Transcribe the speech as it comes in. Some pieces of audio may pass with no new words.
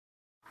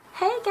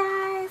Hey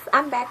guys,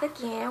 I'm back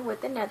again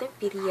with another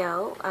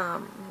video.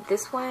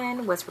 This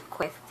one was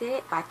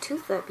requested by 2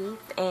 subbies,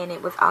 and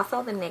it was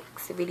also the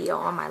next video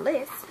on my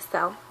list,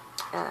 so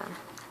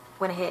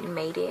went ahead and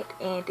made it.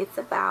 And it's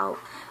about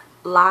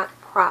lock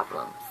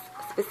problems,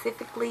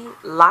 specifically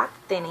lock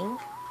thinning,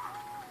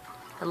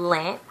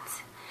 lint,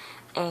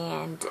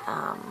 and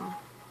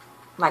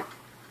I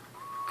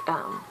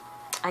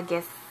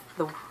guess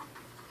the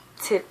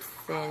tips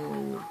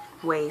and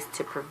ways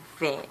to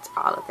prevent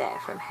all of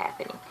that from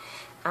happening.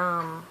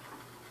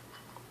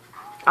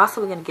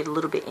 Also, we're going to get a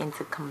little bit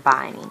into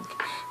combining,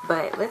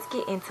 but let's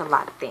get into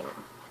lock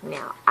thinning.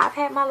 Now, I've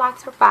had my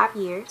locks for 5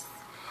 years,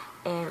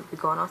 and we're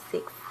going on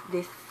 6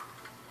 this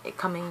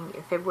coming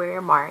in February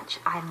or March.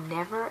 I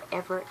never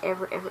ever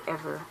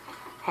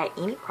had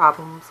any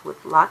problems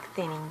with lock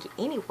thinning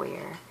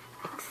anywhere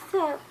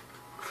except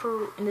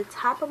for in the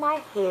top of my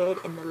head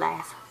in the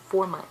last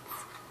 4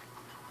 months.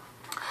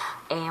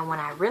 And when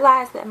I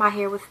realized that my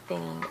hair was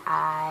thinning,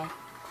 I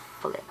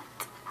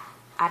flipped.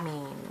 I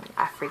mean,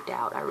 I freaked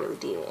out. I really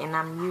did. And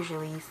I'm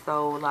usually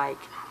so like,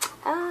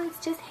 oh, it's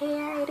just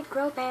hair, it'll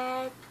grow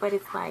back. But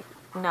it's like,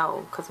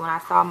 no, because when I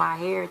saw my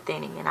hair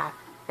thinning and I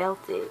felt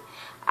it,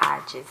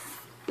 I just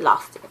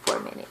lost it for a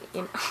minute,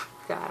 you know.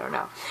 So I don't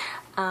know.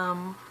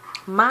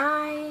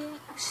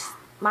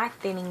 My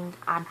thinning,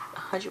 I'm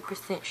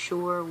 100%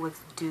 sure, was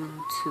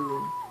due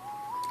to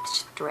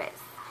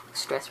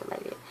stress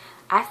related.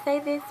 I say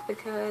this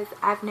because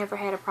I've never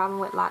had a problem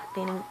with lock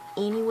thinning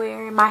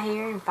anywhere in my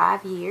hair in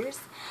 5 years.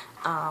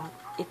 I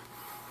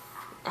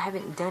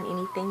haven't done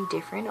anything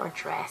different or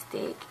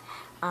drastic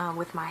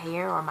with my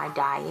hair or my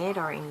diet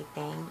or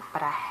anything,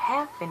 but I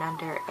have been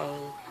under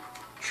a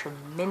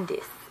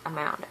tremendous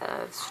amount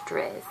of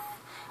stress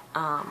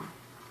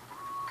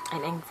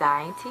and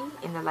anxiety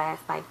in the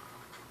last like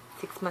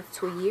 6 months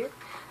to a year,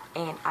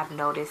 and I've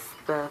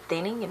noticed the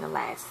thinning in the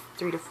last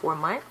 3 to 4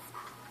 months.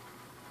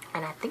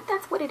 And I think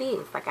that's what it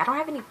is. Like, I don't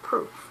have any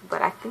proof, but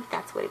I think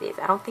that's what it is.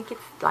 I don't think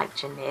it's like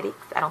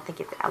genetics. I don't think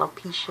it's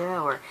alopecia,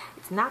 or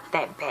it's not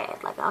that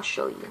bad. Like, I'll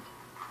show you.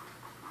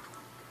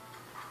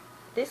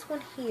 This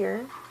one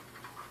here.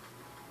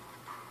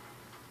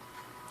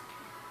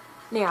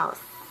 Now,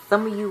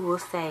 some of you will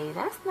say,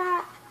 that's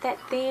not that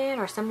thin,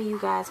 or some of you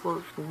guys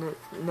will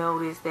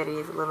notice that it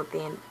is a little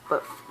thin.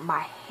 But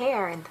my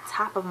hair and the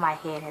top of my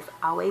head has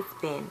always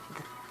been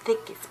the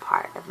thickest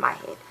part of my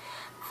head.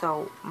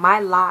 So my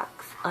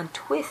locks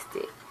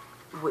untwisted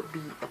would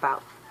be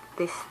about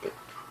this thick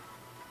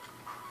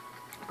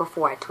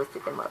before I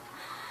twisted them up.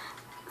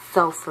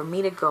 So for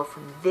me to go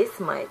from this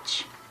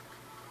much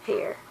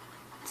hair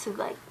to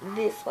like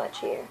this much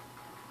hair,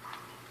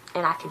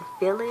 and I can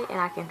feel it, and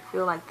I can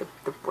feel like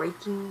the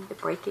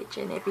breakage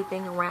and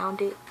everything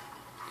around it.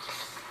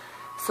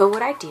 So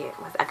what I did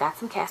was I got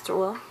some castor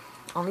oil,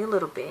 only a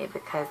little bit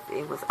because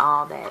it was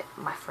all that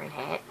my friend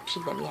had. She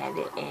let me have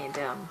it, and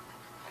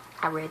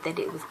I read that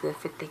it was good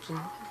for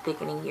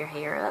thickening your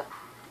hair up,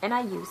 and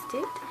I used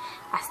it.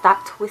 I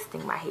stopped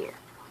twisting my hair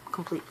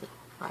completely.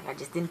 Like, I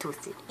just didn't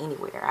twist it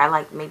anywhere. I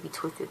like maybe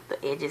twisted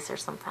the edges or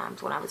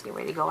sometimes when I was getting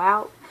ready to go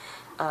out.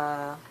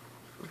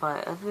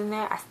 But other than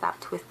that, I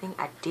stopped twisting.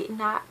 I did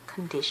not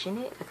condition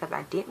it because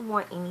I didn't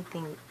want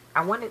anything.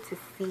 I wanted to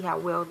see how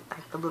well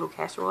like the little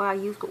castor oil I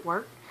used would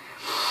work.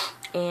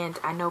 And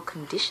I know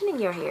conditioning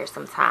your hair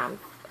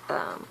sometimes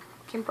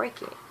can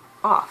break it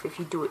off if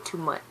you do it too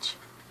much.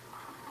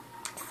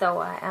 So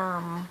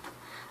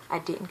I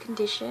didn't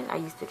condition. I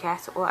used the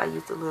castor oil. I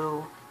used a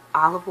little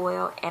olive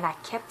oil, and I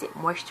kept it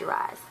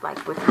moisturized,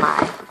 like with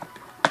my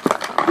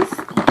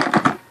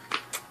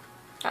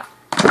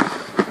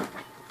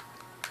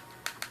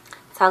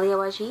Talia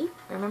Waji.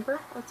 Remember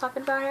I was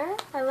talking about her?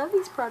 I love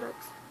these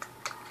products.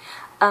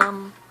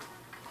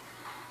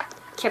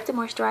 Kept it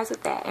moisturized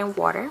with that and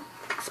water,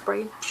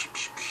 sprayed,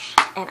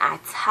 and I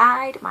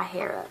tied my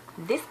hair up.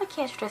 This I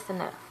can't stress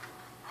enough.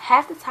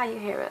 Have to tie your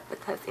hair up,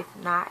 because if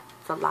not,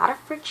 it's a lot of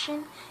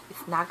friction.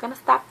 It's not going to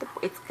stop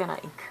it's going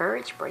to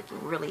encourage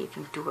breaking, really, if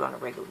you do it on a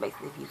regular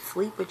basis. If you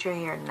sleep with your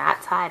hair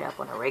not tied up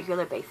on a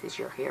regular basis,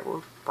 your hair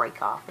will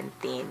break off and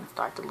thin and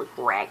start to look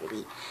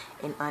raggedy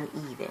and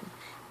uneven.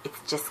 It's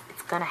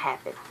going to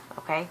happen,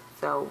 okay?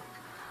 So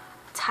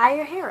tie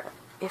your hair up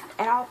if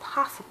at all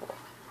possible.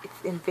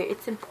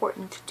 It's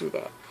important to do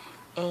that.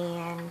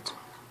 And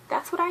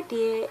that's what I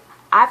did.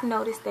 I've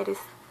noticed that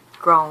it's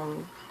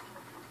growing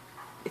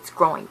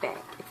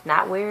back. It's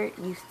not where it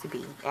used to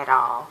be at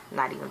all,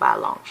 not even by a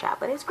long shot,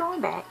 but it's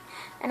growing back,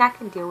 and I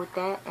can deal with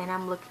that. And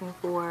I'm looking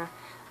for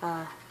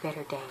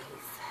better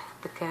days,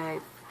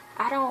 because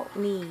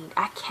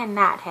I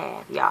cannot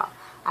have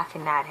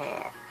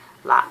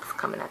locks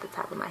coming out the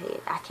top of my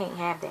head. I can't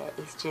have that.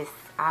 It's just,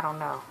 I don't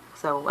know.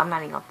 So I'm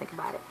not even gonna think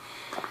about it.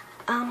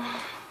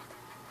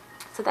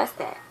 So that's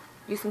that.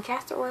 Use some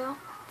castor oil,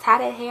 tie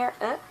that hair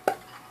up,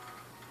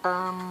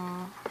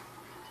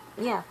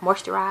 yeah,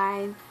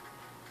 moisturize.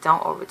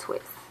 Don't over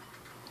twist.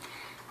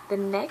 The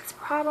next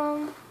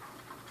problem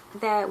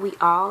that we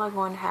all are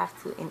going to have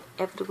to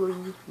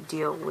inevitably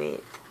deal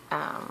with,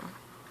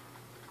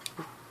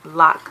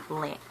 lock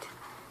lint.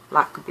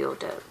 lock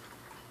buildup.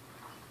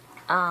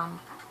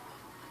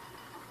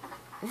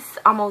 This is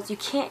almost, you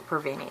can't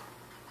prevent it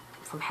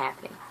from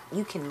happening.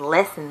 You can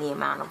lessen the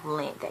amount of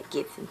lint that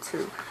gets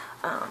into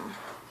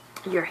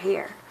your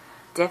hair,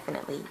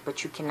 definitely,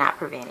 but you cannot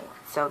prevent it.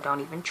 So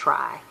don't even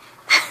try.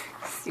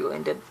 You'll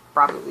end up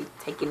probably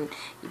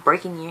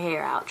breaking your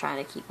hair out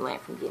trying to keep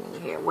lint from getting in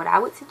your hair. What I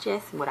would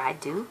suggest, what I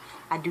do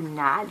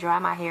not dry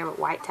my hair with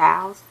white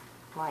towels.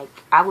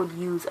 Like, I would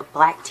use a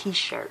black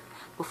t-shirt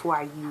before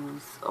I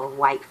use a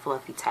white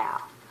fluffy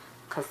towel,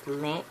 because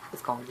lint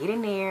is going to get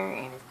in there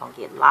and it's going to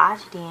get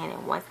lodged in,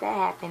 and once that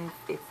happens,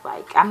 it's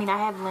like, I mean, I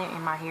have lint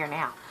in my hair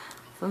now.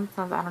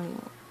 Sometimes I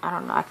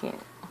don't know, I can't,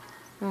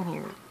 it's in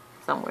here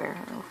somewhere.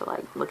 I don't feel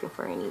like looking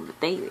for any, but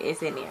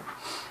it's in there.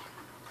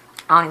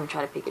 I don't even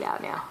try to pick it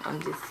out now.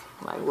 I'm just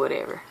like,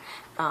 whatever.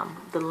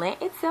 The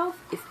lint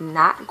itself is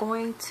not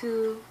going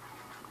to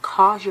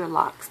cause your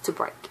locks to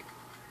break.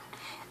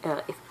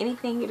 If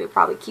anything, it'll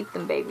probably keep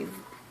them babies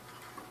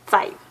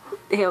tight,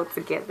 held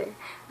together.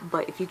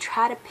 But if you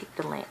try to pick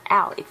the lint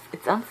out,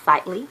 it's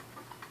unsightly.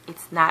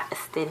 It's not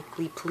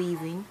aesthetically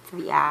pleasing to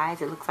the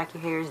eyes. It looks like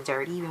your hair is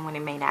dirty even when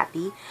it may not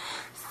be.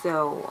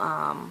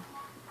 So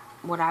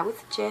what I would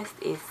suggest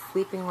is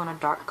sleeping on a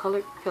dark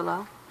colored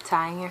pillow,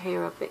 tying your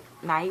hair up at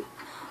night,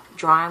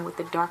 drying with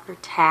a darker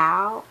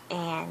towel.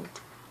 And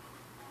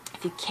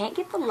if you can't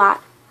get the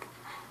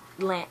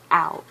lint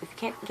out, if you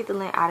can't get the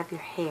lint out of your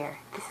hair,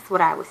 this is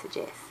what I would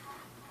suggest.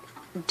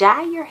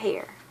 Dye your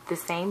hair the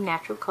same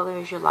natural color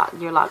as your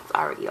locks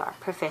already are,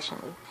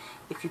 professionally,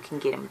 if you can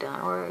get them done.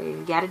 Or if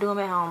you got to do them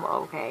at home,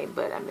 okay,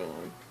 but I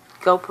mean,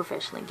 go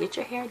professionally. Get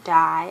your hair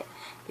dyed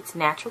its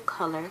natural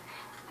color,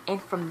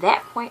 and from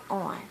that point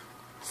on,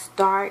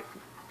 start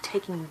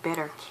taking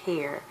better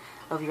care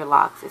of your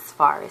locks as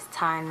far as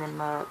tying them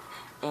up,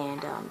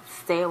 and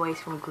stay away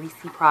from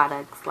greasy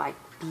products like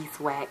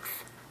beeswax.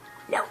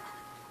 No.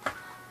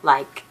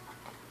 Like,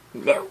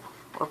 no.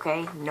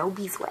 Okay? No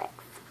beeswax.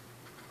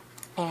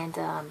 And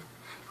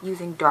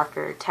using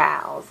darker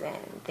towels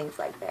and things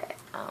like that.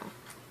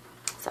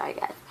 Sorry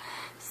guys.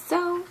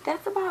 So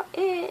that's about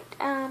it.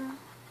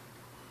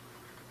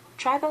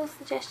 Try those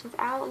suggestions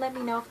out. Let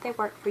me know if they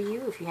work for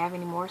you. If you have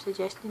any more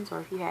suggestions,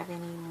 or if you have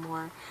any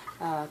more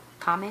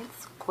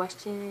comments,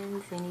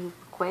 questions, any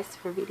requests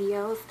for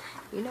videos,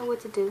 you know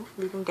what to do.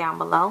 Leave them down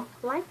below.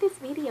 Like this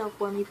video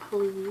for me,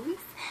 please.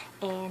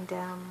 And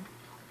I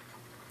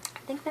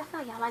think that's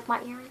all. Y'all like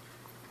my earrings?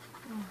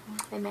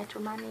 They match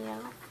with my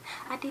nails.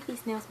 I did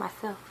these nails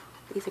myself.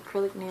 These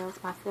acrylic nails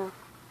myself.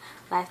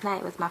 Last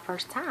night was my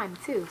first time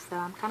too, so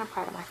I'm kind of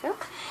proud of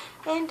myself.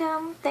 And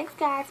thanks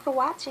guys for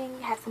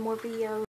watching. Have some more videos.